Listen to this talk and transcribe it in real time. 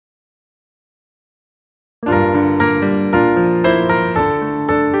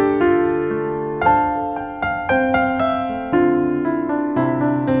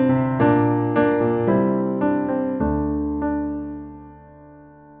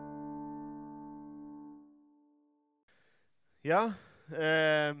Ja,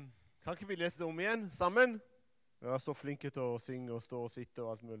 kan ikke vi lese det om igjen sammen? Vi er så flinke til å synge og stå og sitte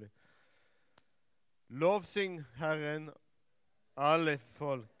og alt mulig. Lovsyng Herren, alle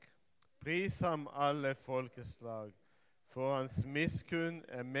folk. Pris ham alle folkeslag. For hans miskunn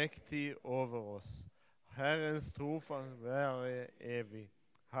er mektig over oss. Herrens trofast være evig.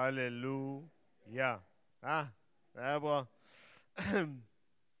 Halleluja. Ja, det er bra.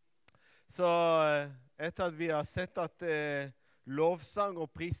 Så etter at vi har sett at lovsang og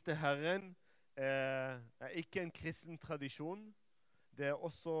pris til Herren er ikke en kristen tradisjon. Det er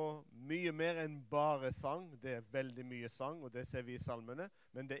også mye mer enn bare sang. Det er veldig mye sang, og det ser vi i salmene.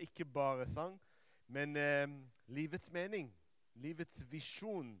 Men det er ikke bare sang. Men livets mening, livets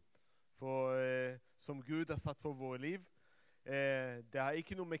visjon som Gud har satt for våre liv, det har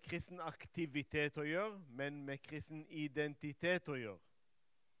ikke noe med kristen aktivitet å gjøre, men med kristen identitet å gjøre.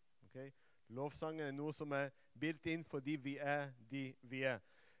 Okay? Lovsangen er noe som er bildt inn fordi vi er de vi er.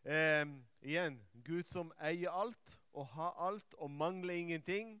 Igjen, Gud som eier alt og har alt og mangler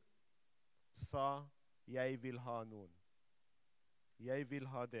ingenting, sa, jeg vil ha noen. Jeg vil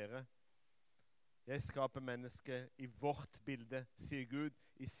ha dere. Jeg skaper mennesket i vårt bilde, sier Gud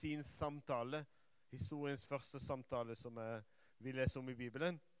i sin samtale, historiens første samtale som vi leser om i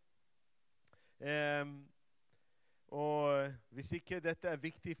Bibelen. Og hvis ikke dette er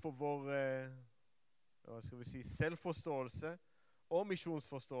viktig for vår selvforståelse og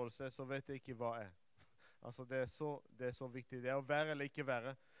misjonsforståelse, så vet jeg ikke hva er. Altså det er så viktig. Det er å være eller ikke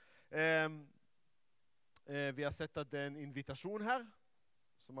være. Vi har sett at det er en invitasjon her,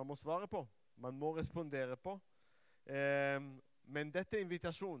 som man må svare på. Man må respondere på. Men denne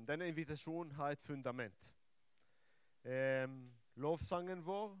invitasjonen har et fundament. Lovsangen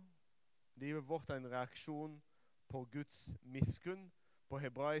vår, livet vårt er en reaksjon på Guds miskunn. På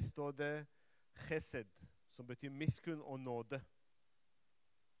hebraisk står det chesed, som betyr miskunn og nåde.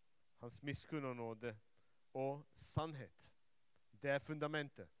 Hans miskunn og nåde. Og sannhet. Det er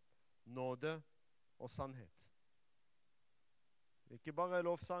fundamentet. Nåde og sannhet. Ikke bare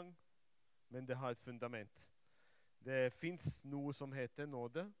lovsang, men det har et fundament. Det finnes noe som heter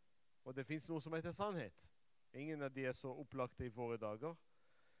nåde, og det finnes noe som heter sannhet. Ingen av de er så opplagte i våre dager.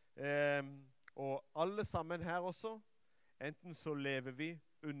 Og alle sammen her også, enten så lever vi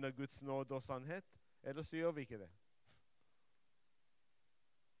under Guds nåde og sannhet, eller så gjør vi ikke det.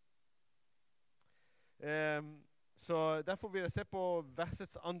 Så derfor vil jeg se på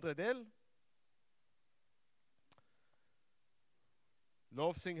versets andre del.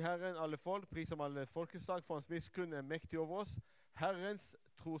 Lovsyng Herren, alle folk, pris om alle folkeslag, for hans miskunn er mektig over oss. Herrens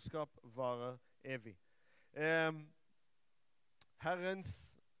troskap varer evig.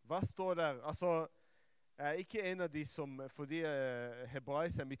 Hva står der? Altså, jeg er ikke en av de som, fordi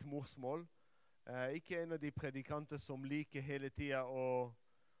hebraisk er mitt morsmål, jeg er ikke en av de predikanter som liker hele tiden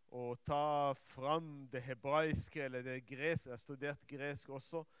å ta fram det hebraiske eller det greske. Jeg har studert gresk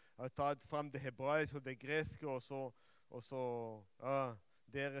også. Jeg har tatt fram det hebraiske og det greske, og så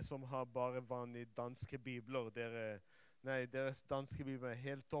dere som har bare vanlige danske bibler, deres danske bibler er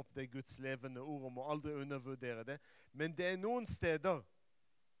helt topp. Det er Guds levende ord, og må aldri undervurdere det. Men det er noen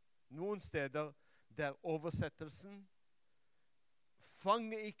steder der oversettelsen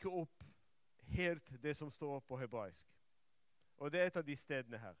fanger ikke opp helt det som står på hebraisk. Og det er et av de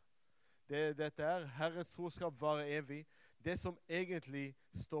stedene her. Dette er Herrens troskap varer evig. Det som egentlig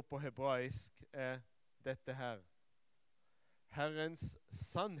står på hebraisk er dette her. Herrens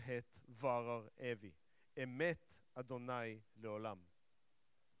sannhet varer evig. Emet Adonai leolam.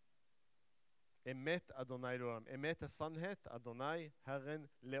 Emet Adonai leolam. Emet er sannhet, Adonai, Herren,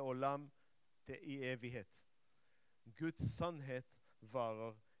 leolam, det er i evighet. Guds sannhet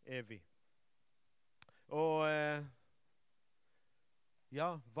varer evig. Og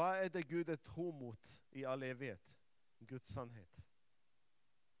hva er det Gud er tro mot i all evighet? Guds sannhet.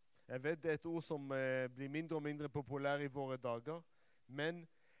 Jeg vet det er et ord som blir mindre og mindre populær i våre dager, men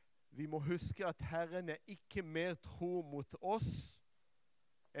vi må huske at Herren er ikke mer tro mot oss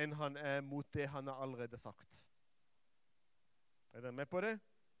enn han er mot det han har allerede sagt. Er dere med på det?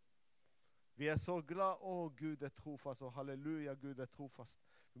 Vi er så glad, Gud er trofast, og halleluja, Gud er trofast.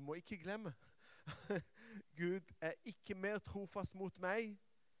 Vi må ikke glemme. Gud er ikke mer trofast mot meg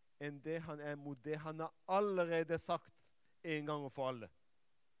enn det han er mot det han har allerede sagt en gang og for alle.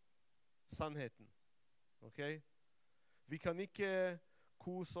 Sannheten. Ok? Vi kan ikke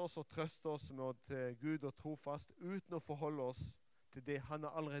kose oss og trøste oss med at Gud er trofast uten å forholde oss til det han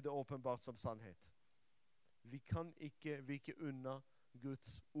har allerede åpenbart som sannhet. Vi kan ikke vike unna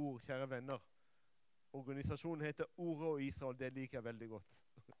Guds ord, kjære venner. Organisasjonen heter Ordet og Israel, det liker jeg veldig godt.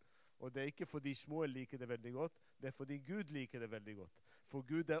 Og det er ikke fordi Shmuel liker det veldig godt, det er fordi Gud liker det veldig godt. For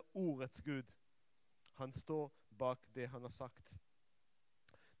Gud er ordets Gud. Han står bak det han har sagt.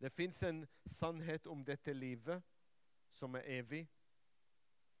 Det finnes en sannhet om dette livet som er evig,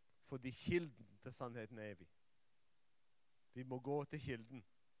 fordi kilden til sannheten er evig. Vi må gå til kilden.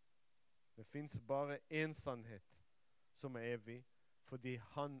 Det finnes bare en sannhet som er evig, fordi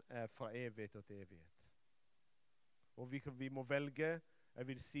han er fra evighet til evighet. Og vi må velge, jeg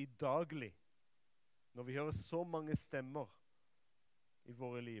vil si daglig, når vi hører så mange stemmer i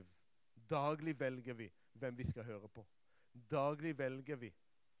våre liv, daglig velger vi hvem vi skal høre på. Daglig velger vi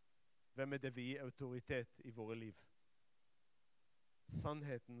hvem er det vi gir autoritet i våre liv.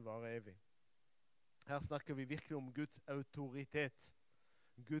 Sannheten var evig. Her snakker vi virkelig om Guds autoritet.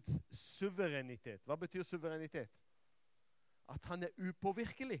 Guds suverenitet. Hva betyr suverenitet? At han er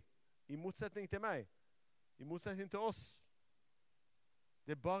upåvirkelig, i motsetning til meg, i motsetning til oss.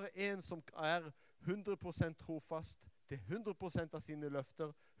 Det er bare en som er 100% trofast til 100% av sine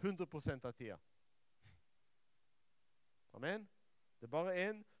løfter, 100% av tida. Amen. Det er bare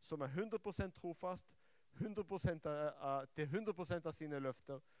en som er 100% trofast, 100% til 100% av sine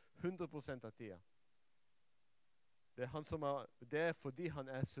løfter, 100% av tida. Det er fordi han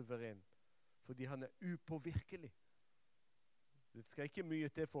er suveren. Fordi han er upåvirkelig. Det skal ikke mye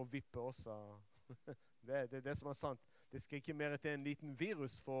til for å vippe oss av. Det er det som er sant. Det skal ikke mer til en liten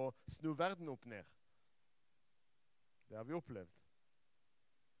virus for å snu verden opp ned. Det har vi opplevd.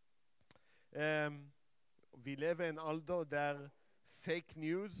 Vi lever i en alder der fake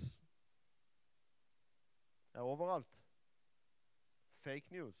news er overalt.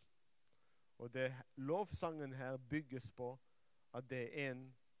 Fake news. Og det lovsangen her bygges på at det er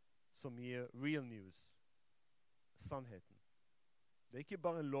en som gir real news. Sannheten. Det er ikke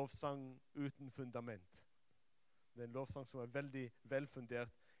bare en lovsang uten fundament. Det er en lovsang som er veldig velfundert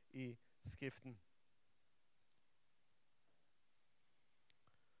i Skriften.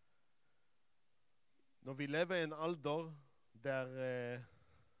 Når vi lever i en alder der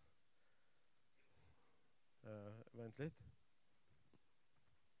vent litt.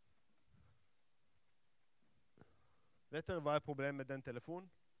 Vet dere hva er problemet med den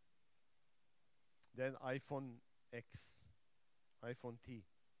telefonen? Det er en iPhone X. iPhone 10.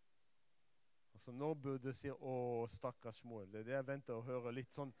 Altså nå burde du si, stakkars Shmuel. Det er det jeg venter å høre.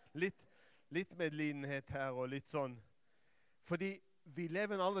 Litt medlidenhet her og litt sånn. Fordi vi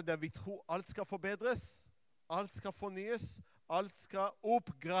lever i en alder der vi tror alt skal forbedres. Alt skal fornyes. Alt skal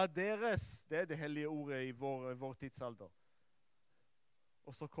oppgraderes. Det er det hellige ordet i vår tidsalder.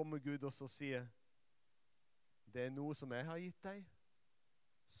 Og så kommer Gud og så sier, det er noe som jeg har gitt deg,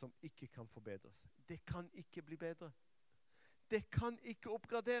 som ikke kan forbedres. Det kan ikke bli bedre. Det kan ikke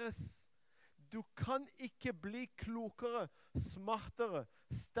oppgraderes. Du kan ikke bli klokere, smartere,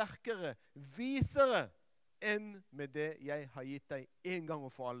 sterkere, visere enn med det jeg har gitt deg en gang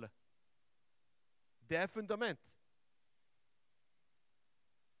og for alle. Det er fundament.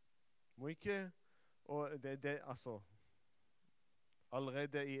 Må ikke, og altså,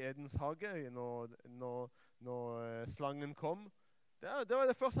 allerede i Edens hage, når slangen kom, det var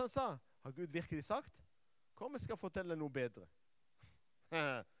det første han sa. Har Gud virkelig sagt? Kom, jeg skal fortelle noe bedre.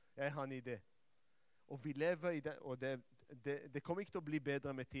 Jeg har en idé. Og vi lever i det, og det kommer ikke til å bli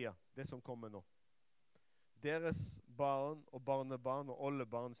bedre med tida, det som kommer nå. Deres barn og barnebarn og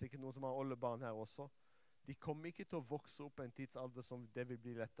oldebarn, sikkert noen som har oldebarn her også, de kommer ikke til å vokse opp en tidsalder som det vil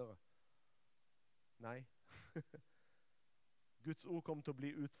bli lettere. Nei. Guds ord kommer til å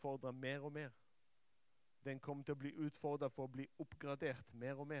bli utfordret mer og mer. Den kommer til å bli utfordret for å bli oppgradert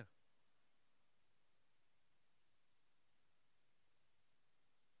mer og mer.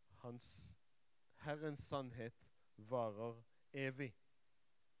 Herrens sannhet varer evig.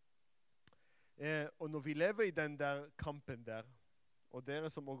 Og når vi lever i den der kampen der, og dere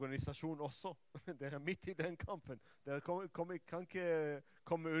som organisasjon også, dere er midt i den kampen, dere kan ikke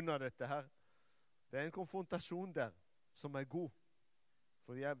komme unna dette her. Det er en konfrontasjon der som er god,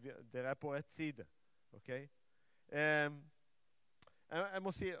 for dere er på rett side. Okay? Jeg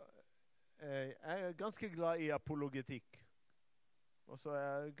må si, jeg er ganske glad i apologetikk. Og så er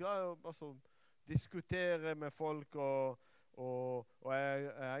jeg glad i å diskutere med folk, og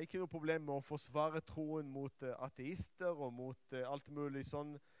jeg har ikke noe problem med å forsvare troen mot ateister og mot alt mulig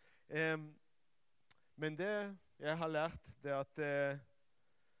sånn. Men det jeg har lært, det er at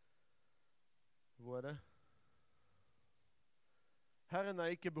hvor er det? Herren har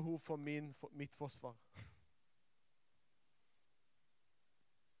ikke behov for mitt forsvar.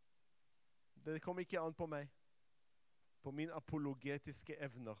 Det kommer ikke an på meg, på min apologetiske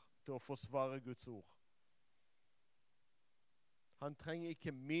evner til å forsvare Guds ord. Han trenger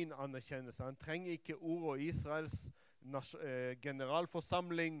ikke min anerkjennelse. Han trenger ikke ord og Israels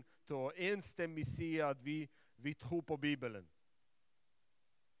generalforsamling til å enstemmig si at vi tror på Bibelen.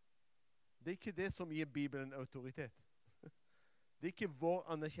 Det er ikke det som gir Bibelen autoritet. Det er ikke vår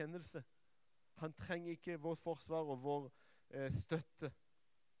anerkjennelse. Han trenger ikke vårt forsvar og vår støtte.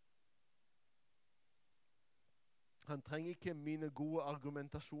 Han trenger ikke mine gode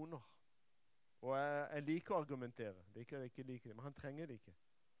argumentasjoner. Og jeg liker å argumentere. Det er ikke at jeg ikke liker det, men han trenger det ikke.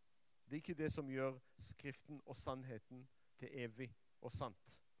 Det er ikke det som gjør Skriften og sannheten til evig og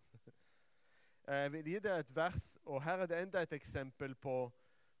sant. Jeg vil gi deg et vers, og her er det enda et eksempel på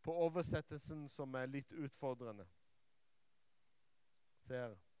oversettelsen som er litt utfordrende. Se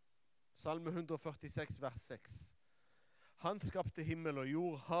her. Salme 146, vers 6. Han skapte himmel og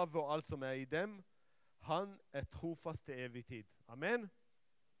jord, havet og alt som er i dem. Han er trofast til evig tid. Amen?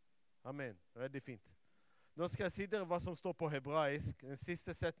 Amen. Veldig fint. Nå skal jeg si dere hva som står på hebraisk, den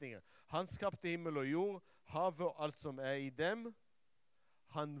siste setningen. Han skapte himmel og jord, havet og alt som er i dem.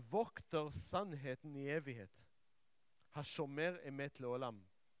 Han vokter sannheten i evighet. Hashomer emet leolam.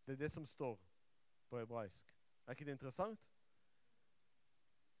 Det er det som står på hebraisk. Er ikke det interessant?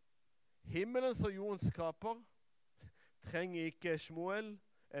 Himmelens og jordens skaper trenger ikke Shmuel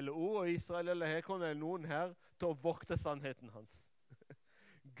eller ord og Israel eller Hekon eller noen her til å vokte sannheten hans.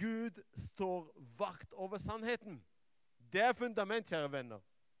 Gud står vakt over sannheten. Det er fundament, kjære venner.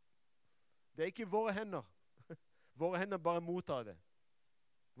 Det er ikke våre hender. Våre hender bare mottar det.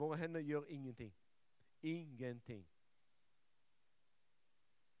 Våre hender gjør ingenting. Ingenting.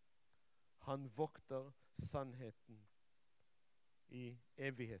 Han vokter sannheten i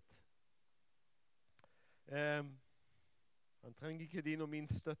evighet. Han trenger ikke din og min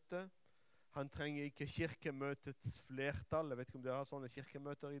støtte. Han trenger ikke kirkemøtets flertall. Jeg vet ikke om dere har sånne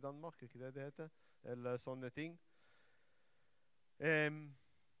kirkemøter i Danmark, ikke det det heter? Eller sånne ting.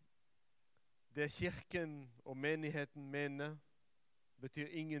 Det kirken og menigheten mener, betyr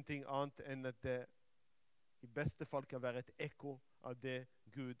ingenting annet enn at det i beste fall kan være et ekko av det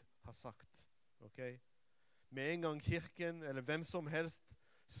Gud har sagt. Okay? Med en gang kirken, eller hvem som helst,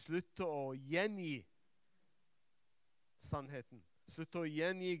 slutter å gjengi sannheten, slutter å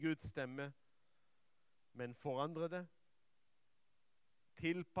gjengi Guds stemme, men forandre det,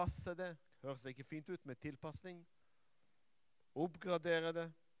 tilpasse det, høres det ikke fint ut med tilpassing, oppgradere det,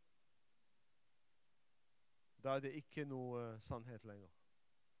 da er det ikke noe sannhet lenger.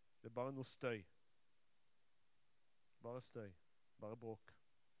 Det er bare noe støy. Bare støy, bare bråk.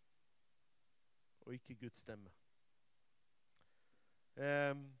 Og ikke Guds stemme.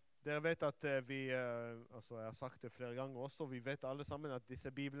 Dere vet at altså jeg har sagt det flere ganger også, vi vet alle sammen at disse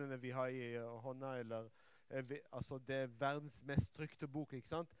biblene vi har i hånda, eller altså det er verdens mest trykte bok,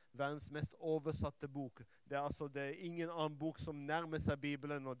 ikke sant? Verdens mest oversatte bok. Det er ingen annen bok som nærmer seg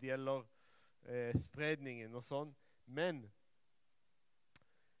Bibelen når det gjelder spredningen og sånn. Men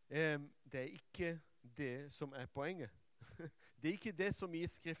det er ikke det som er poenget. Det er ikke det som gir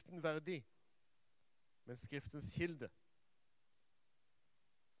Skriften verdi, men Skriftens kilde.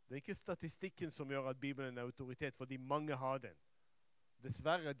 Det er ikke statistikken som gjør at Bibelen er autoritet, fordi mange har den.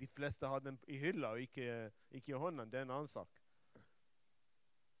 Dessverre, de fleste har den i hylla og ikke i hånden. Det er en annen sak.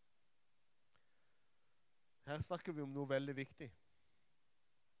 Her snakker vi om noe veldig viktig.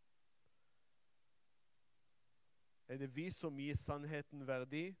 Er det vi som gir sannheten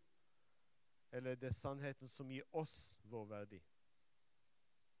verdi, eller er det sannheten som gir oss vår verdi?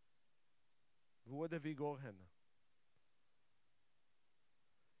 Hvor er det vi går henne?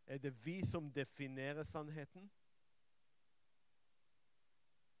 Er det vi som definerer sannheten?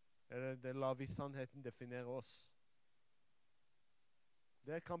 Eller lar vi sannheten definere oss?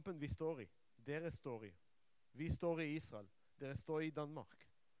 Det er kampen vi står i. Dere står i. Vi står i Israel. Dere står i Danmark.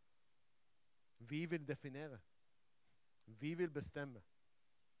 Vi vil definere. Vi vil bestemme.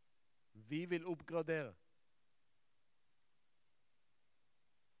 Vi vil oppgradere.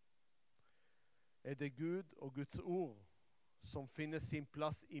 Er det Gud og Guds ord som finner sin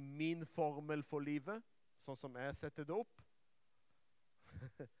plass i min formel for livet, sånn som jeg setter det opp?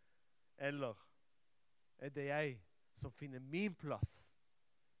 Eller er det jeg som finner min plass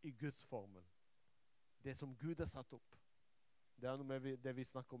i Guds formel? Det som Gud har satt opp. Det er noe med det vi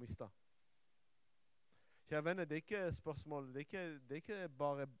snakker om i stad. Kjære venner, det er ikke spørsmål, det er ikke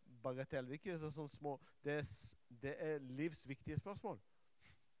bare bagatell, det er ikke sånn små, det er livsviktige spørsmål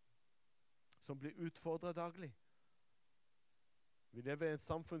som blir utfordret daglig. Vi lever i et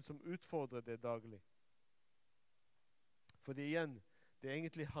samfunn som utfordrer det daglig. Fordi igjen, det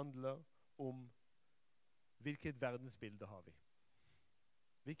egentlig handler om hvilket verdensbilde har vi.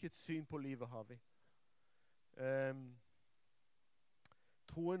 Hvilket syn på livet har vi.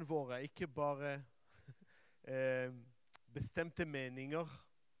 troen vår er ikke bare bestemte meninger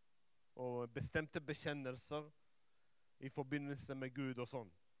og bestemte bekjennelser i forbindelse med Gud og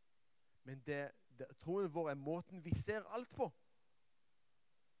sånn. Men troen vår er måten vi ser alt på.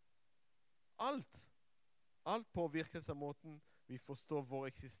 Alt påvirkes av måten vi forstår vår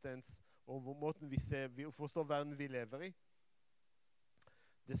eksistens, og måten vi forstår verden vi lever i.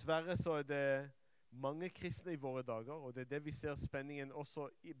 Dessverre så er det mange kristne i våre dager, og det er det vi ser spenningen også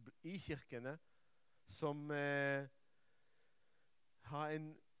i kirkene, som har en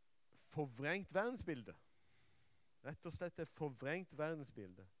forvrengt verdensbilde. Rett og slett et forvrengt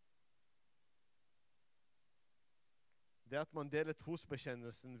verdensbilde. Det at man deler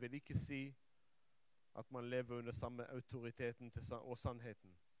trosbekjennelsen vil ikke si at man lever under samme autoriteten og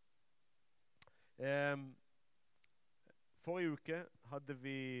sannheten. Forrige uke hadde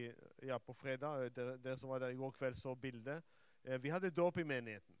vi, på fredag, dere som var der i går kveld så bildet, vi hadde dåp i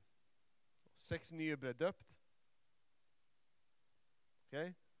menigheten. 6 nye ble døpt.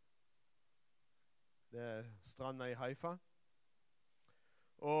 Ok? Det er stranda i Haifa.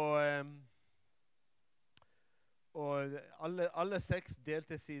 Og alle 6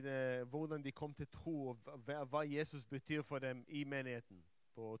 delte hvordan de kom til tro, og hva Jesus betyr for dem i menigheten,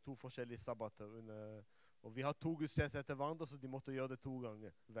 på 2 forskjellige sabbater. Og vi har 2 gudstjenester etter hverandre, så de måtte gjøre det 2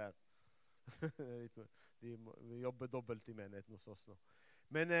 ganger hver. Vi jobber dobbelt i menigheten hos oss nå.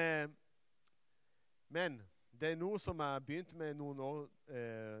 Men det er noe som er begynt med noen år,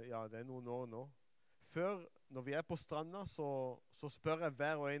 det er noen år nå. Før, når vi er på stranda, så spør jeg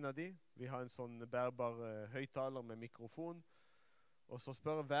hver og en av de. Vi har en sånn bærbar høyttaler med mikrofon. Og så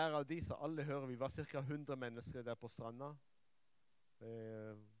spør jeg hver av de, så alle hører. Vi var ca. 100 mennesker der på stranda.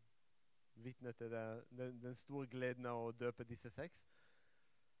 Vitne til den store gleden av å døpe disse 6.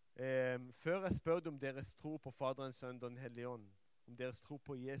 Før jeg spør om deres tro på Faderen, Sønnen og Den hellige ånd, om deres tro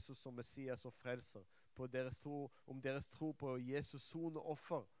på Jesus som Messias og frelser, om deres tro på Jesus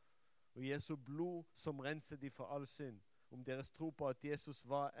soneoffer, og Jesu blod som renser de for all synd, om deres tro på at Jesus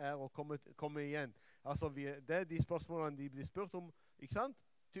og kommer igjen. Altså, det er de spørsmålene de blir spurt om, ikke sant?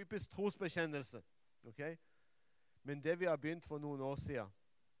 Typisk trosbekjennelse. Okay? Men det vi har begynt for noen år siden,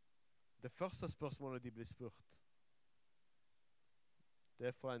 det første spørsmålet de blir spurt, det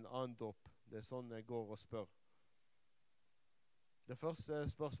er fra en annen dåp. Det er sånn jeg går og spør. Det første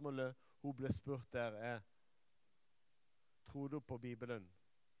spørsmålet hun ble spurt der er: tror du på Bibelen,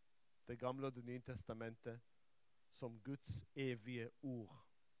 det gamle og det nye testamentet, som Guds evige ord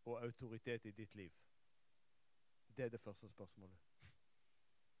og autoritet i ditt liv? Det er det første spørsmålet.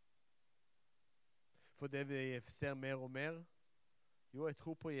 For det vi ser mer og mer, jo, jeg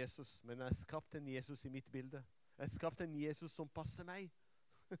tror på Jesus, men jeg har skapt en Jesus i mitt bilde. Jeg har skapt en Jesus som passer meg.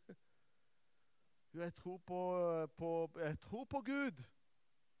 Jo, jeg tror på Gud.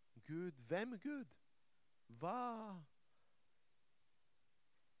 Gud, hvem Gud? Hva?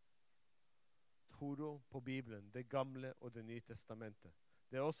 Tror du på Bibelen, det gamle og det nye testamentet?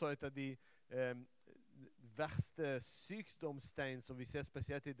 Det er også et av de verste sykdomstegn som vi ser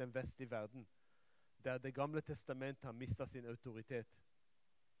spesielt i den vestlige verden, der det gamle testamentet har mistet sin autoritet.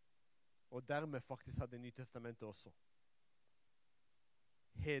 Og dermed faktisk har det nye testamentet også.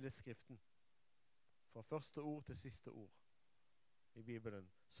 Hele skriften. Fra første ord til siste ord i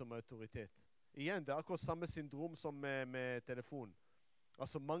Bibelen som autoritet. Igjen, det er akkurat samme syndrom som med telefon.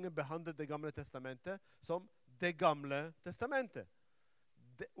 Altså, mange behandler det gamle testamentet som det gamle testamentet.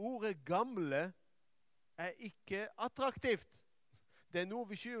 Ordet gamle er ikke attraktivt. Det er noe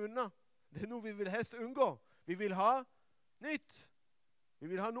vi skyr unna. Det er noe vi vil helst unngå. Vi vil ha nytt. Vi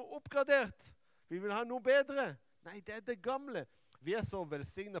vil ha noe oppgradert. Vi vil ha noe bedre. Nei, det er det gamle. Vi er så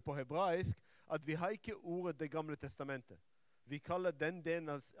velsignet på hebraisk at vi har ikke ordet det gamle testamentet. Vi kaller den delen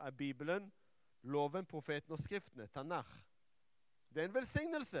av Bibelen loven, profeten og skriftene, Tanakh. Det er en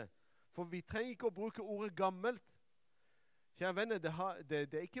velsignelse, for vi trenger ikke å bruke ordet gammelt. Kjære venner,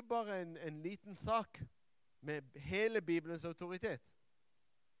 det er ikke bare en liten sak med hele Bibelens autoritet.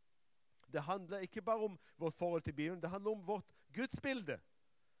 Det handler ikke bare om vårt forhold til Bibelen, det handler om vårt gudsbilde.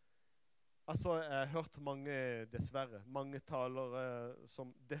 Altså, jeg har hørt mange taler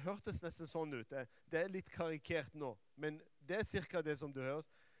som, det hørtes nesten sånn ut. Det er litt karikert nå, men det er cirka det som du hører.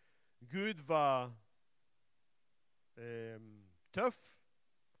 Gud var tøff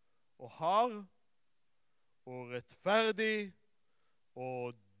og hard og rettferdig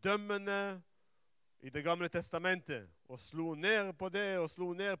og dømmende i det gamle testamentet, og slo ned på det og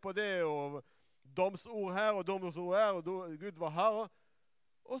slo ned på det, og domsord her og domsord her, og Gud var hard.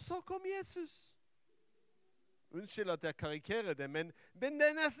 Og så kom Jesus. Unnskyld at jeg karikerer det, men det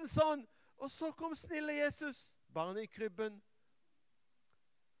er nesten sånn. Og så kom snille Jesus, barnet i krybben.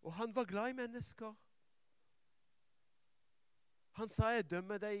 Og han var glad i mennesker. Han sa, jeg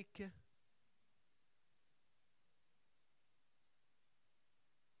dømmer deg ikke.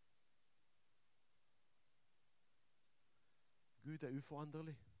 Gud er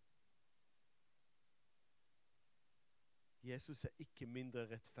uforanderlig. Jesus er ikke mindre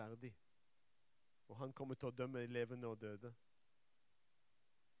rettferdig. Og han kommer til å dømme levende og døde.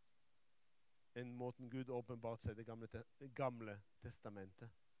 En måten Gud åpenbart seg det gamle testamentet.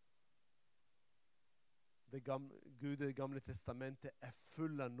 Gud i det gamle testamentet er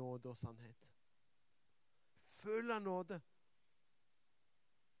full av nåde og sannhet. Full av nåde.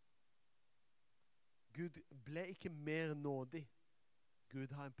 Gud ble ikke mer nådig.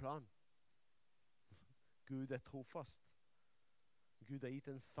 Gud har en plan. Gud er trofast. Gud har gitt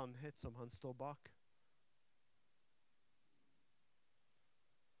en sannhet som han står bak.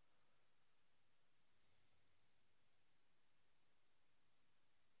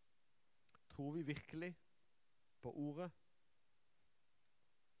 Tror vi virkelig på ordet?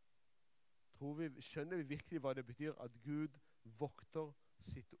 Skjønner vi virkelig hva det betyr at Gud vokter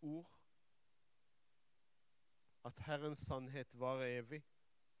sitt ord? At Herrens sannhet varer evig?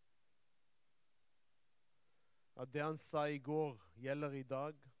 At det han sa i går gjelder i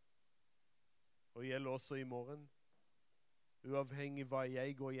dag, og gjelder også i morgen? Uavhengig hva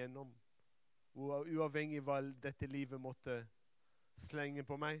jeg går gjennom, uavhengig hva dette livet måtte slenge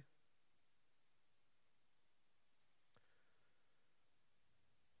på meg.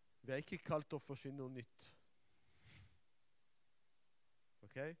 Vi er ikke kalt til å forsyne noe nytt.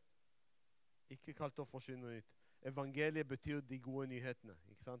 Ok? Ikke kalt til å forsyne noe nytt. Evangeliet betyr de gode nyhetene,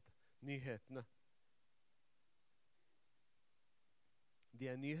 ikke sant? Nyhetene. De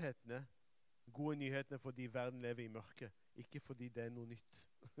er nyhetene, gode nyhetene fordi verden lever i mørke, ikke fordi det er noe nytt.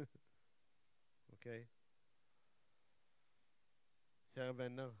 Ok? Kjære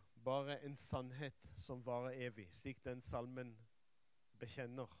venner, bare en sannhet som varer evig, slik den salmen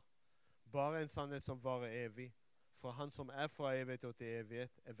bekjenner. Bare en sannhet som varer evig, fra han som er fra evighet og til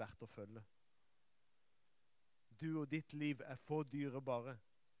evighet, er verdt å følge. Du og ditt liv er for dyrebare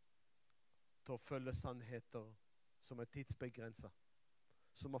til å følge sannheter som er tidsbegrenset,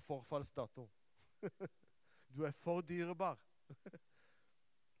 som har forfallsdato. Du er for dyrebar.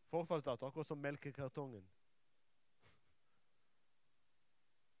 Forfallsdato, akkurat som melkekartongen.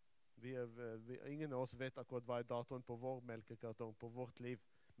 Ingen av oss vet akkurat hva er datoen på vår melkekartong, på vårt liv,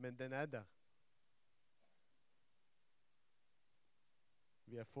 men den er der.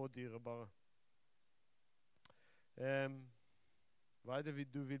 Vi er for dyrebare. Hva er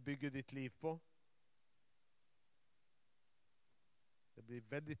det du vil bygge ditt liv på? Det blir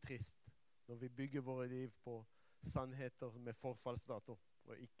veldig trist når vi bygger våre liv på sannheter med forfallsdato,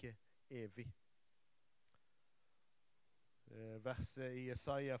 og ikke evig. Verset i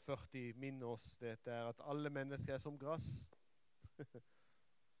Jesaja 40 minner oss dette er at alle mennesker er som gras,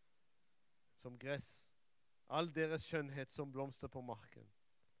 som gress. All deres skjønnhet som blomster på marken.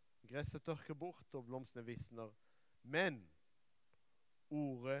 Gresset tørker bort, og blomstene visner. Men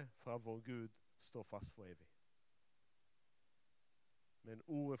ordet fra vår Gud står fast for evig. Men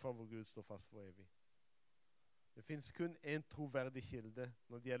ordet fra vår Gud står fast for evig. Det finnes kun en troverdig kilde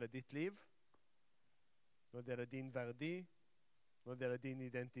når det gjelder ditt liv, når det gjelder din verdi, når det gjelder din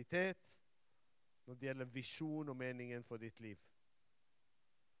identitet, når det gjelder visjon og meningen for ditt liv.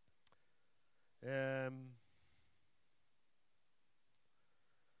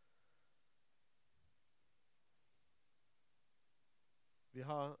 Vi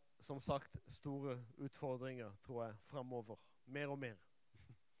har som sagt store utfordringer, tror jeg, fremover. Mer og mer.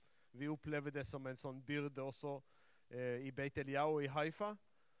 Vi opplever det som en sånn byrde også i Beit Eliyahu og i Haifa,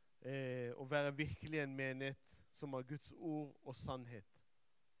 å være virkelig en menighet som har Guds ord og sannhet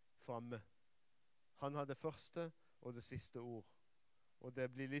fremme. Han har det første og det siste ord, og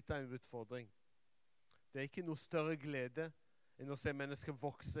det blir litt av en utfordring. Det er ikke noe større glede enn å se mennesker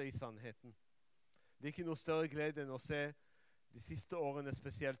vokse i sannheten. Det er ikke noe større glede enn å se de siste årene,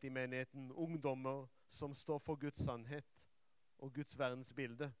 spesielt i menigheten, ungdommer som står for Guds sannhet og Guds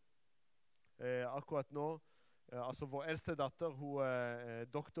verdensbilde. Akkurat nå, altså vår eldste datter, hun er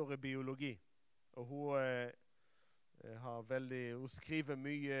doktor i biologi, og hun skriver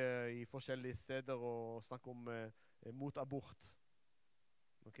mye i forskjellige steder og snakker om mot abort.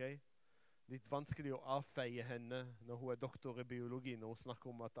 Okay? Litt vanskelig å avfeie henne når hun er doktor i biologi, når hun snakker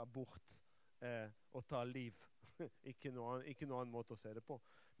om at abort er å ta liv. Ikke noe annen måte å se det på.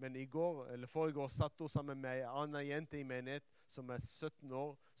 Men forrige år satt hun sammen med en annen jente i menighet som er 17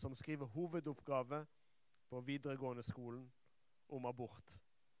 år, som skriver hovedoppgave på videregående skolen om abort.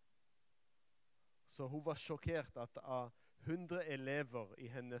 Så hun var sjokkert at av 100 elever i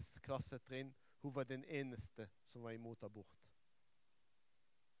hennes klassetrinn. Hun var den eneste som var imot abort.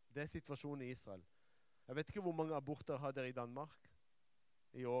 Det situasjonen i Israel. Jeg vet ikke hvor mange aborter har dere i Danmark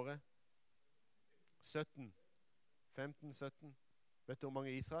i året. 17. 15, 17. Vet du hvor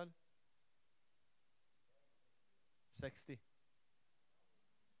mange i Israel? 60.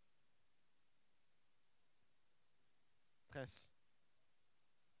 Press.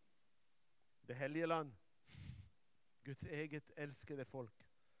 Det hellige land. Guds eget elskede folk.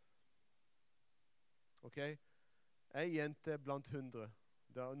 Ok? En jente blant 100.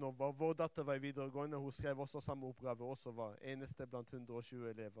 Når vår datter var i videregående, hun skrev også samme oppgave, også var eneste blant 120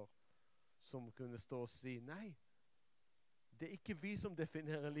 elever som kunne stå og si, nei, det er ikke vi som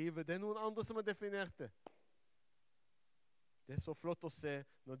definerer livet, det er noen andre som har definert det. Det er så flott å se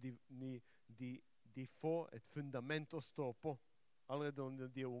når de får et fundament å stå på, allerede når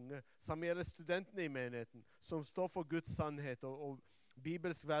de er unge. Samme gjelder studentene i menigheten, som står for Guds sannhet og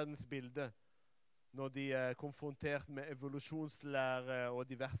Bibels verdensbilde, når de er konfrontert med evolusjonslære og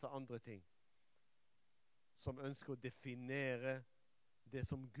diverse andre ting, som ønsker å definere det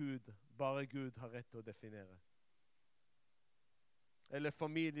som Gud, bare Gud har rett til å definere. Eller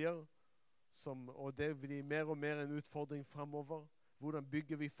familier, og det blir mer og mer en utfordring fremover. Hvordan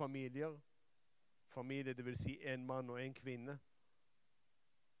bygger vi familier? Familie, det vil si en mann og en kvinne,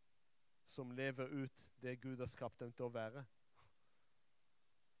 som lever ut det Gud har skapt dem til å være.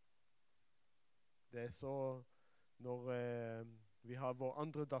 Det er så, når vi har vår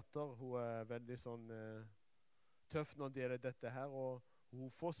andre datter, hun er veldig sånn tøff når det gjelder dette her, og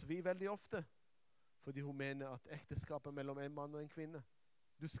hun får svi veldig ofte, fordi hun mener at ekteskapet mellom en mann og en kvinne.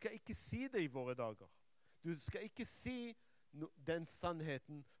 Du skal ikke si det i våre dager. Du skal ikke si den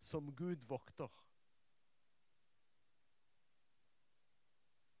sannheten som Gud vokter.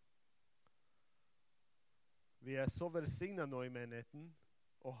 Vi er så velsignet nå i menigheten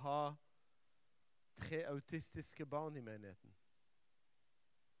å ha 3 autistiske barn i menigheten.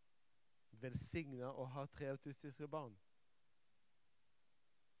 Velsignet å ha 3 autistiske barn.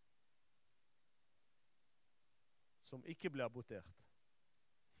 Som ikke blir abortert.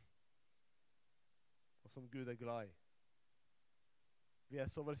 Og som Gud er glad i. Vi er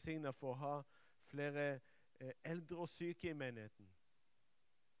så velsignet for å ha flere eldre og syke i menigheten.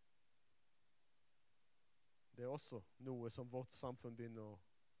 Det er også noe som vårt samfunn begynner å,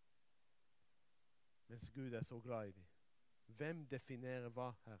 mens Gud er så glad i dem. Hvem definerer hva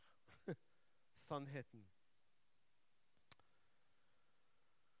her? Sannheten.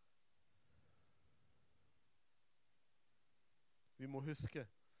 Vi må huske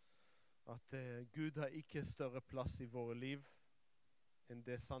at Gud har ikke større plass i våre liv enn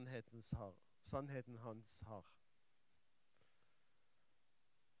det sannheten hans har.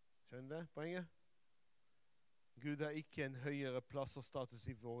 Skjønner du poenget? Gud har ikke en høyere plass og status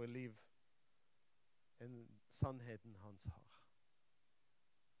i våre liv enn sannheten hans har.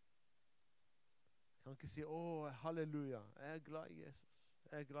 Jeg kan ikke si, halleluja, jeg er glad i Jesus,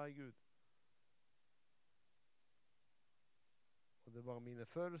 jeg er glad i Gud. Og det er bare mine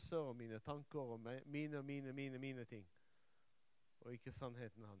følelser og mine tanker og mine ting. Og ikke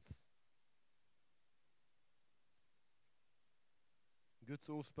sannheten hans. Guds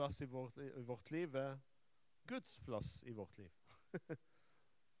ords plass i vårt liv er Guds plass i vårt liv.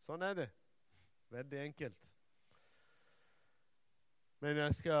 Sånn er det. Veldig enkelt. Men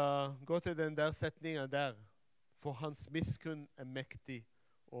jeg skal gå til den der setningen der. For hans miskunn er mektig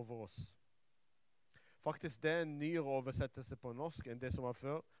over oss. Faktisk det er en nyere oversettelse på norsk enn det som var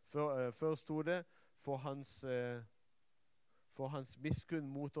før. Før stod det for hans miskunn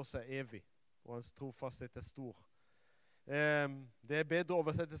mot oss er evig, og hans trofasthet er stor. Det er bedre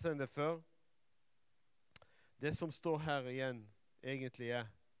oversettelse enn det før. Det som står her igjen egentlig er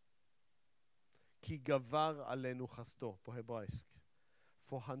Ki gavar alenu chasto på hebraisk.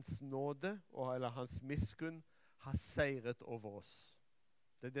 For hans nåde, eller hans miskunn, har seiret over oss.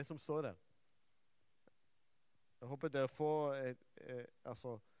 Det er det som står der. Jeg håper dere får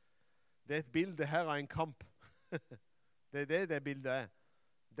det er et bilde her av en kamp. Det er det bildet er.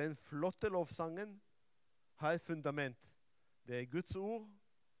 Den flotte lovsangen har et fundament. Det er Guds ord,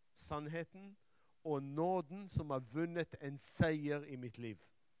 sannheten og nåden som har vunnet en seier i mitt liv.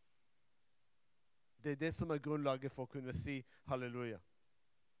 Det er det som er grunnlaget for å kunne si halleluja.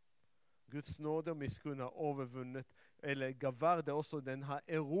 Guds nåde og miskunn har overvunnet, eller gavar det også, den har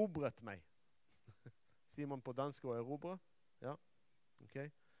erobret meg. Sier man på dansk å erobre? Ja, ok.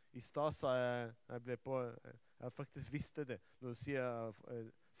 I stad sa jeg faktisk visste det. Når du sier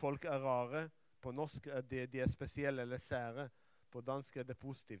folk er rare, på norsk er de er spesielle eller sære. På dansk er det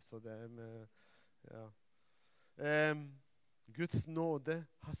positivt, så det er med, ja. Guds nåde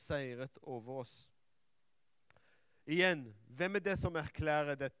har seiret over oss. Igjen, hvem er det som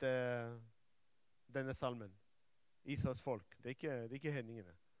erklærer denne salmen? Israels folk. Det er ikke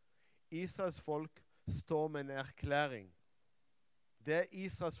hedningene. Israels folk står med en erklæring. Det er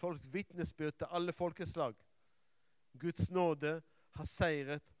Israels folks vitnesbyrd til alle folkeslag. Guds nåde har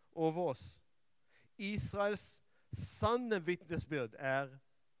seiret over oss. Israels sanne vitnesbyrd er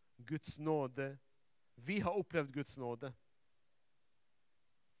Guds nåde. Vi har opplevd Guds nåde.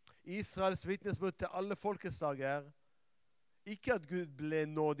 Israels vitnesbyrd til alle folkeslag er ikke at Gud ble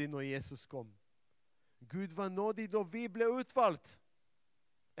nådig når Jesus kom. Gud var nådig da vi ble utvalgt.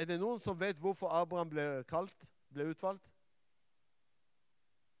 Er det noen som vet hvorfor Abraham ble utvalgt?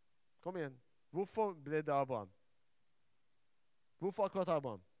 Kom igjen. Hvorfor ble det Abraham? Hvorfor akkurat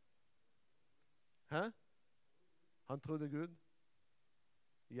Abraham? Hæ? Han trodde Gud?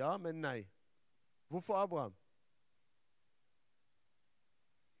 Ja, men nei. Hvorfor Abraham?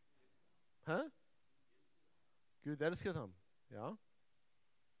 Hæ? Gud elsket ham. Ja.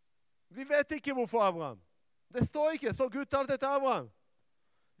 Vi vet ikke hvorfor Abraham. Det står ikke, så Gud talte til Abraham.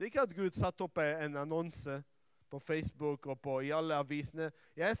 Det er ikke at Gud satt opp en annonse på Facebook og i alle avisene.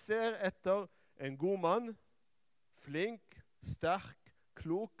 Jeg ser etter en god mann, flink, sterk,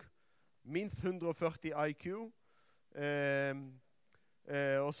 klok, minst 140 IQ,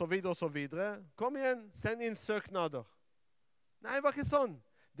 og så videre og så videre. Kom igjen, send inn søknader. Nei, det var ikke sånn.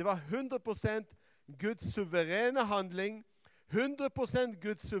 Det var 100% Guds suverene handling, 100%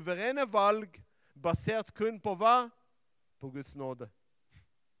 Guds suverene valg, basert kun på hva? På Guds nåde.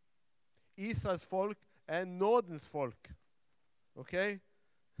 Israels folk er nådens folk. Ok?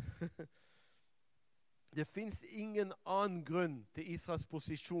 Det finnes ingen annen grunn til Israels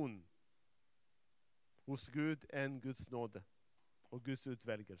posisjon hos Gud enn Guds nåde og Guds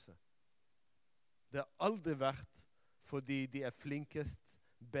utvelgelse. Det har aldri vært fordi de er flinkest,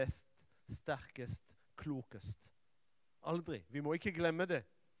 best, sterkest, klokest. Aldri. Vi må ikke glemme det.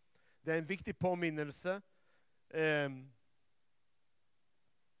 Det er en viktig påminnelse.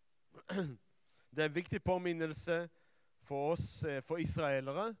 Det er en viktig påminnelse for oss, for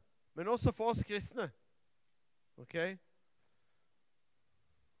israelere, men også for oss kristne. Ok?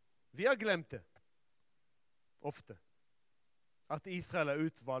 Vi har glemt det. Ofte. At Israel er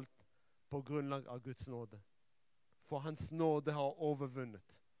utvalgt på grunnlag av Guds nåde. For hans nåde har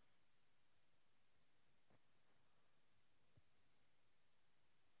overvunnet.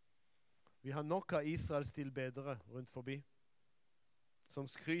 Vi har nok av Israels tilbedere rundt forbi, som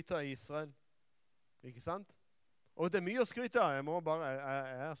skryter av Israel. Ikke sant? Og det er mye å skryte av. Jeg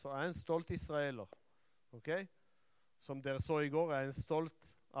er en stolt israeler. Ok? Som dere så i går, er en stolt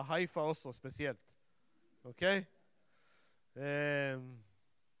av Haifa også spesielt. Ok?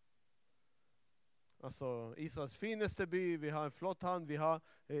 Altså Israels fineste by, vi har en flott havn, vi har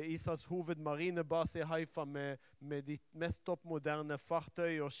Israels hovedmarinebase i Haifa med de mest toppmoderne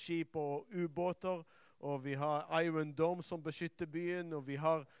fartøy og skip og ubåter, og vi har Iron Dome som beskytter byen, og vi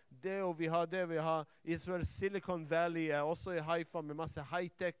har det og vi har det. Vi har Israels Silicon Valley er også i Haifa med masse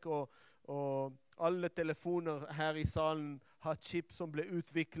high-tech, og alle telefoner her i salen har chip som ble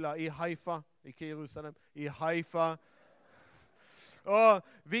utviklet i Haifa, ikke i Jerusalem, i Haifa. Og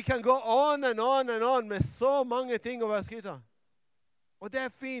vi kan gå on med så mange ting å være skryt av. Og det er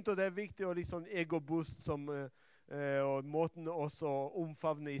fint, og det er viktig, og litt sånn ego-boost og måten også å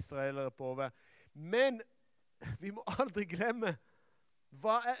omfavne israelere på. Men vi må aldri glemme,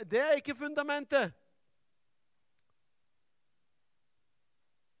 det er ikke fundamentet.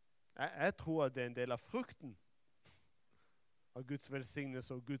 Jeg tror at det er en del av frukten av Guds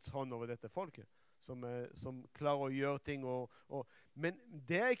velsignelse og Guds hånd over dette folket. Som klarer å gjøre ting. Men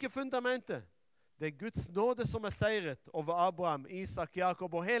det er ikke fundamentet. Det er Guds nåde som er seiret over Abraham, Isak,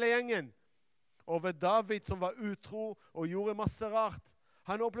 Jakob og hele gjengen. Over David som var utro og gjorde masse rart.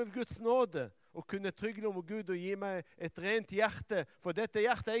 Han opplevde Guds nåde og kunne trygle om Gud og gi meg et rent hjerte. For dette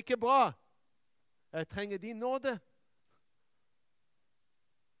hjertet er ikke bra. Jeg trenger din nåde.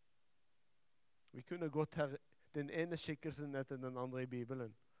 Vi kunne gått her den ene skikkelsen etter den andre i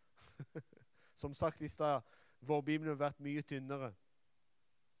Bibelen. Som sagt i stad, vår Bibel har vært mye tynnere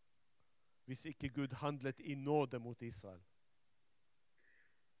hvis ikke Gud handlet i nåde mot Israel.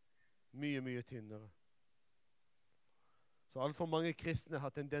 Mye, mye tynnere. Så alt for mange kristne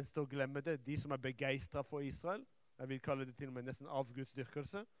har tendens til å glemme det. De som er begeistret for Israel, jeg vil kalle det til og med nesten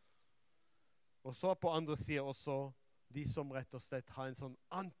avgudsdyrkelse. Og så på andre siden også de som rett og slett har en sånn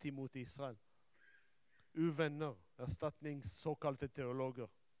anti mot Israel. Uvenner, såkalte teologer.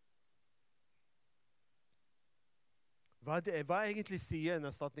 Hva egentlig sier en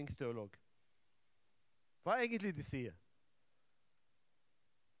erstatningsteolog? Hva egentlig de sier?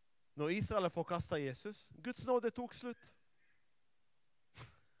 når Israel forkastet Jesus, Guds nåde tok slutt.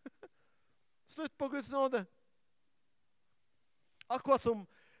 Slutt på Guds nåde. Akkurat som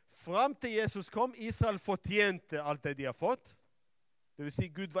frem til Jesus kom, Israel fortjente alt det de har fått. Det vil si,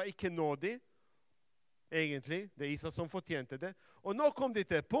 Gud var ikke nådig, egentlig. Det er Israel som fortjente det. Og nå kom de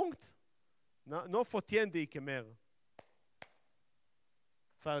til et punkt. Nå fortjener de ikke mer.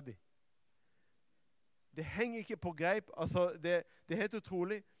 Ferdig. Det henger ikke på greip. Altså, det er helt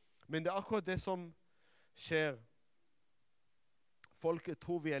utrolig. Men det er akkurat det som skjer. Folk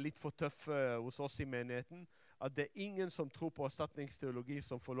tror vi er litt for tøffe hos oss i menigheten. At det er ingen som tror på erstatningsteologi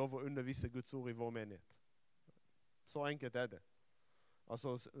som får lov å undervise Guds ord i vår menighet. Så enkelt er det.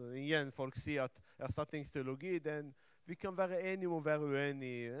 Altså, igjen, folk sier at erstatningsteologi, vi kan være enige om å være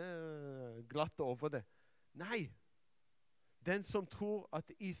uenige, glatte over det. Nei! Den som tror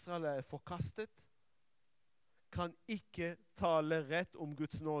at Israel er forkastet, kan ikke tale rett om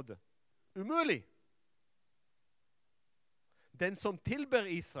Guds nåde. Umulig! Den som tilber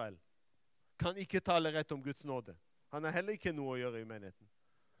Israel, kan ikke tale rett om Guds nåde. Han har heller ikke noe å gjøre i menigheten.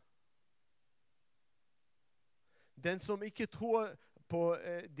 Den som ikke tror på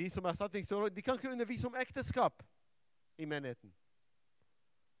de som er erstatningsteologer, de kan ikke undervise om ekteskap i menigheten.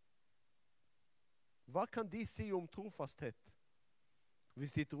 Hva kan de si om trofasthet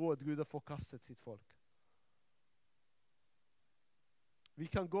hvis de tror at Gud har forkastet sitt folk? Vi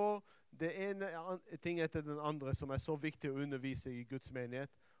kan gå det ene ting etter den andre som er så viktig å undervise i Guds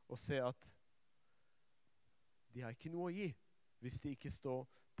menighet, og se at de har ikke noe å gi hvis de ikke står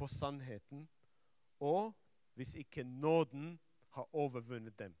på sannheten, og hvis ikke nåden har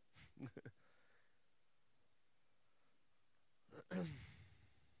overvunnet dem.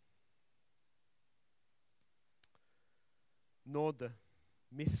 Nåde,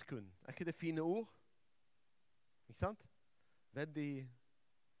 miskunn. Er ikke det fine ord? Ikke sant? Veldig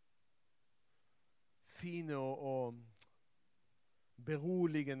fine og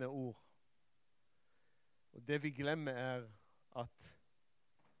beroligende ord. Og det vi glemmer er at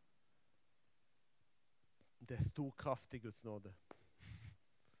det er stor kraft i Guds nåde.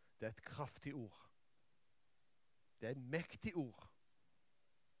 Det er et kraftig ord. Det er et mektig ord.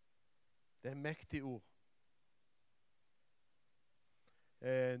 Det er et mektig ord.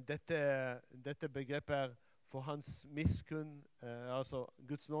 Dette begrepet er for hans miskunn, altså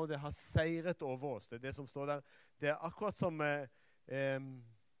Guds nåde har seiret over oss. Det er det som står der. Det er akkurat som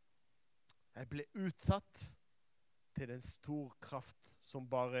jeg ble utsatt til en stor kraft som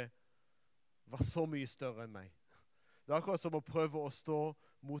bare var så mye større enn meg. Det er akkurat som å prøve å stå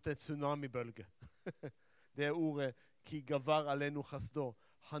mot en tsunamibølge. Det er ordet «Kigavar alenu chasdo».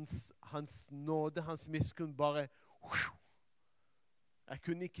 Hans nåde, hans miskunn bare... Jeg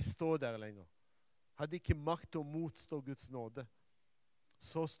kunne ikke stå der lenger. Hadde ikke makt å motstå Guds nåde.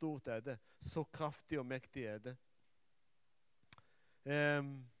 Så stort er det. Så kraftig og mektig er det.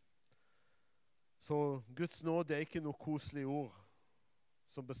 Så Guds nåde er ikke noe koselig ord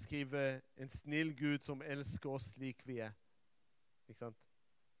som beskriver en snill Gud som elsker oss slik vi er. Ikke sant?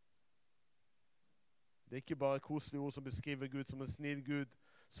 Det er ikke bare koselige ord som beskriver Gud som en snill Gud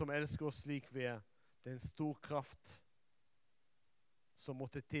som elsker oss slik vi er. Det er en stor kraft som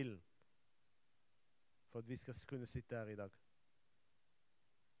måtte til for at vi skal kunne sitte her i dag.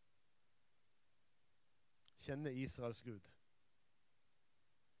 Kjenne Israels Gud.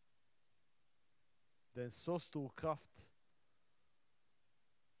 Det er en så stor kraft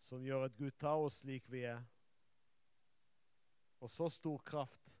som gjør at Gud tar oss slik vi er. Og så stor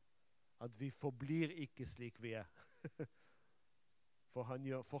kraft at vi forblir ikke slik vi er. For han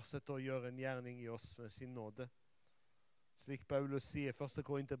fortsetter å gjøre en gjerning i oss med sin nåde. Slik Paulus sier, 1.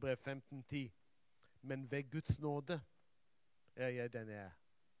 Korinterbrev 15:10. Men ved Guds nåde er jeg den jeg er.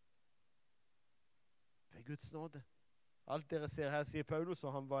 Ved Guds nåde. Alt dere ser her, sier Paulus,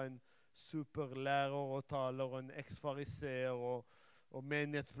 og han var en superlærer og taler og en eksfariseer og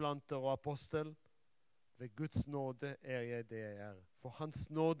menighetsplanter og apostel. Ved Guds nåde er jeg det jeg er. For hans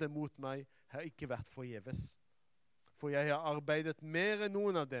nåde mot meg har ikke vært forgjeves. For jeg har arbeidet mer enn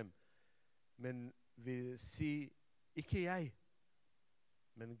noen av dem. Men vil si, ikke jeg,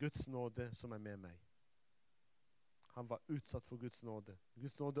 men Guds nåde som er med meg. Han var utsatt for Guds nåde.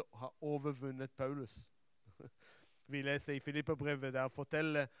 Guds nåde har overvunnet Paulus. Vi leser i Filipperbrevet der han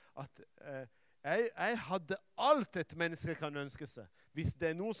forteller at jeg hadde alt et menneske kan ønske seg. Hvis det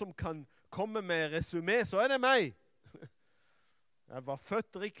er noen som kan komme med resumé, så er det meg. Jeg var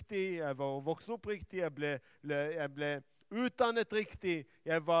født riktig, jeg var vokst opp riktig, jeg ble utdannet riktig.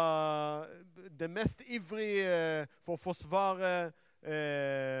 Jeg var det mest ivrige for å forsvare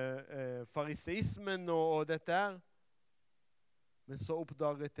fariseismen og dette her. Men så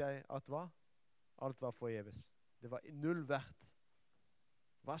oppdaget jeg at hva? Alt var forgjeves. Det var null verdt.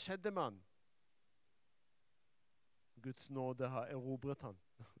 Hva skjedde med han? Guds nåde har erobret han.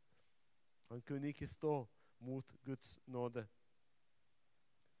 Han kunne ikke stå mot Guds nåde.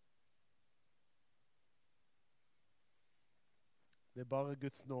 Det er bare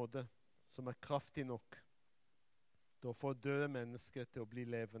Guds nåde som er kraftig nok til å få døde mennesker til å bli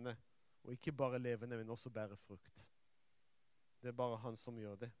levende. Og ikke bare levende, men også bære frukt. Det er bare han som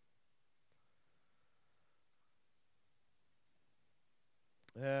gjør det.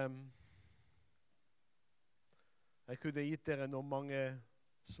 Jeg kunne gitt dere noen mange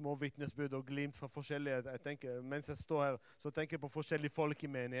små vitnesbyrd og glimt fra forskjellige. Jeg tenker, mens jeg står her, så tenker jeg på forskjellige folk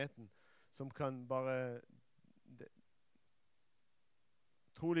i menigheten som kan bare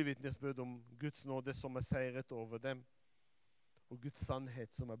trolig vitnesbyrd om Guds nåde som er seiret over dem, og Guds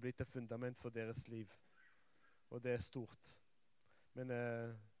sannhet som er blitt et fundament for deres liv. Og det er stort. Men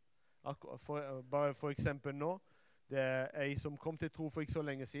bare for eksempel nå, det er ei som kom til tro for ikke så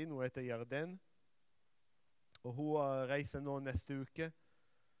lenge siden. Hun heter Jarden. Og hun reiser nå neste uke.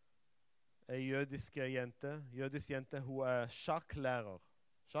 Ei jødisk jente. Hun er sjakklærer.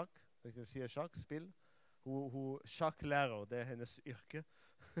 Sjakk? Jeg kan si sjakk, spill. Hun sjakklærer, det er hennes yrke.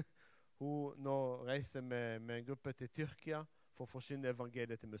 Hun nå reiser med en gruppe til Tyrkia for å forkynne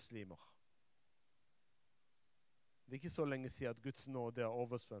evangeliet til muslimer. Det er ikke så lenge siden at Guds nåde har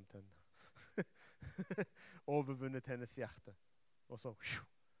oversvømt henne. Overvunnet hennes hjerte. Og så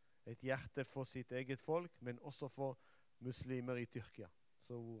et hjerte for sitt eget folk, men også for muslimer i Tyrkia.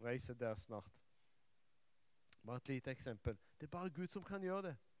 Så hun reiser der snart. Bare et lite eksempel. Det er bare Gud som kan gjøre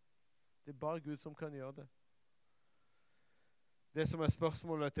det. Det er bare Gud som kan gjøre det. Det som er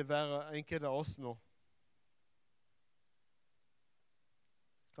spørsmålet til hver enkelt av oss nå.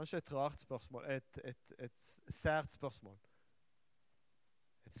 Kanskje et rart spørsmål, et sært spørsmål.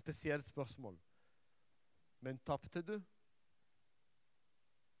 Et spesielt spørsmål. Men tappte du?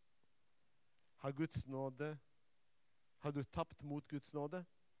 Har Guds nåde, har du tapt mot Guds nåde?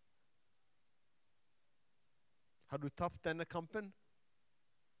 Har du tapt denne kampen?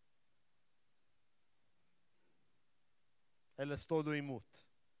 Eller står du imot?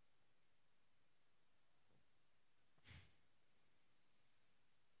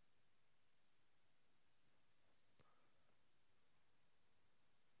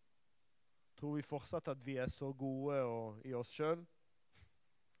 Tror vi fortsatt at vi er så gode i oss selv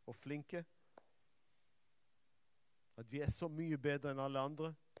og flinke? At vi er så mye bedre enn alle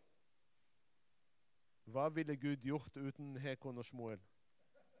andre? Hva ville Gud gjort uten Hekon og Shmuel?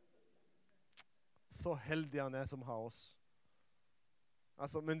 Så heldig han er som har oss.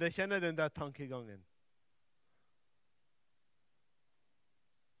 Altså, men det kjenner den der tankegangen.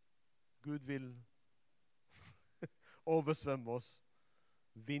 Gud vil oversvømme oss,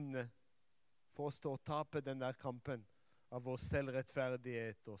 vinne, for oss til å tape den der kampen av vår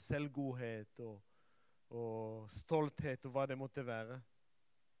selvrettferdighet og selvgodhet og stolthet og hva det måtte være.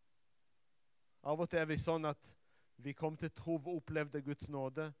 Av og til er vi sånn at vi kom til tro og opplevde Guds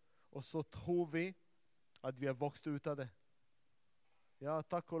nåde, og så tror vi at vi har vokst ut av det. Ja,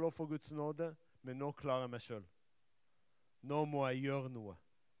 takk og lov for Guds nåde, men nå klarer jeg meg selv. Nå må jeg gjøre noe.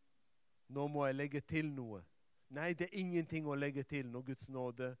 Nå må jeg legge til noe. Nei, det er ingenting å legge til når Guds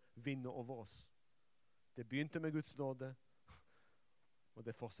nåde vinner over oss. Det begynte med Guds nåde, og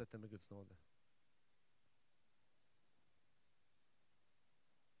det fortsetter med Guds nåde.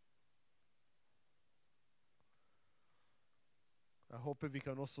 Jeg håper vi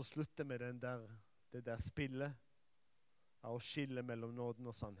kan også slutte med det der spillet av å skille mellom nåden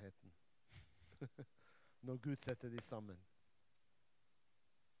og sannheten. Når Gud setter de sammen.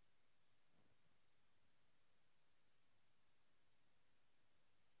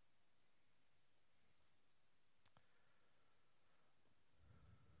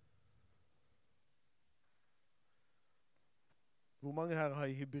 Hvor mange her har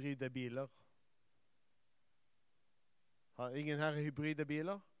hybride biler? Har ingen her hybride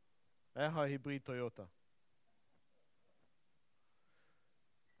biler? Jeg har hybrid Toyota.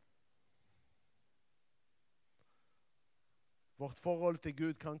 Vårt forhold til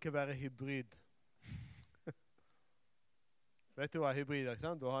Gud kan ikke være hybrid. Vet du hva er hybrid, ikke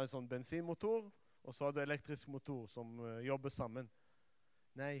sant? Du har en sånn bensinmotor, og så har du elektrisk motor som jobber sammen.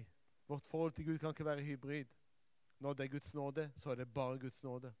 Nei, vårt forhold til Gud kan ikke være hybrid. Når det er Guds nåde, så er det bare Guds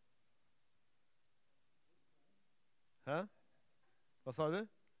nåde. Hæ? Hva sa du?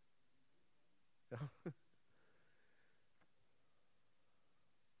 Ja.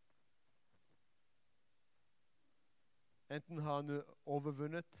 Enten har han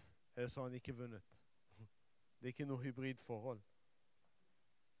overvunnet, eller så har han ikke vunnet. Det er ikke noe hybridforhold.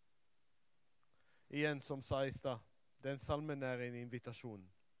 igjen, som sa i stad, den salmen er en invitasjon.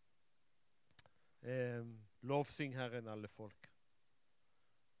 Lovsyng Herren, alle folk.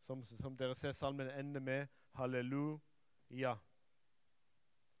 Som dere ser, salmen ender med halleluja.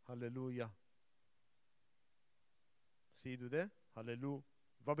 Halleluja. Sier du det? Halleluja.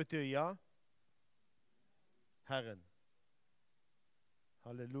 Hva betyr ja? Herren.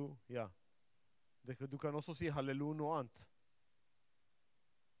 Halleluja. Du kan også si halleluja noe annet.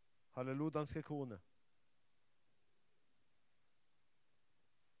 Halleluja danske krone.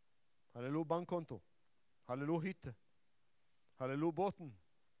 Halleluja bankkonto. Halleluja hytte. Halleluja båten.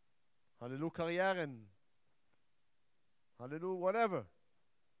 Halleluja karrieren. Halleluja whatever.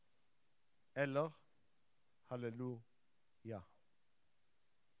 Eller halleluja.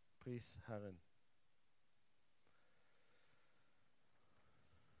 Pris Herren.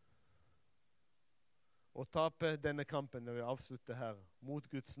 Å tape denne kampen når vi avslutter her, mot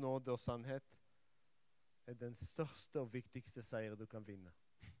Guds nåde og sannhet, er den største og viktigste seier du kan vinne.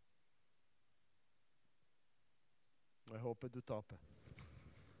 Og jeg håper du taper,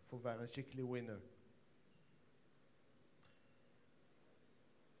 for å være en skikkelig winner.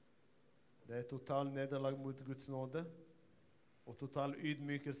 Det er total nederlag mot Guds nåde, og total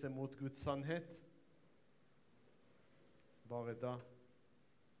ydmykelse mot Guds sannhet. Bare da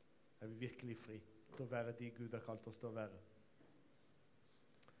er vi virkelig fri til å være de Gud har kalt oss til å være.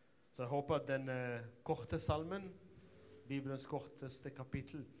 Så jeg håper at denne korte salmen, Bibelens korteste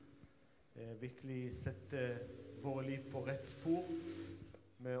kapittel, virkelig setter våre liv på rett spor,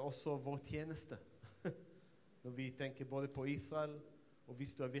 men også vår tjeneste. Når vi tenker både på Israel, og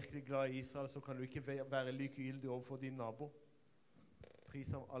hvis du er virkelig glad i Israel, så kan du ikke være likegyldig overfor din nabo.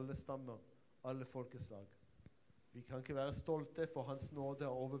 Pris av alle stammer, alle folkeslag. Vi kan ikke være stolte, for hans nåde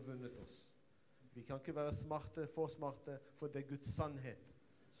har overvunnet oss. Vi kan ikke være smarte, for det er Guds sannhet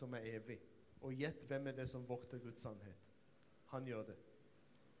som er evig. Og gjett hvem er det som vokter Guds sannhet. Han gjør det.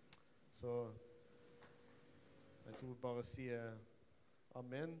 Så jeg tror bare sier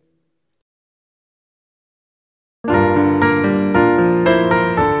amen.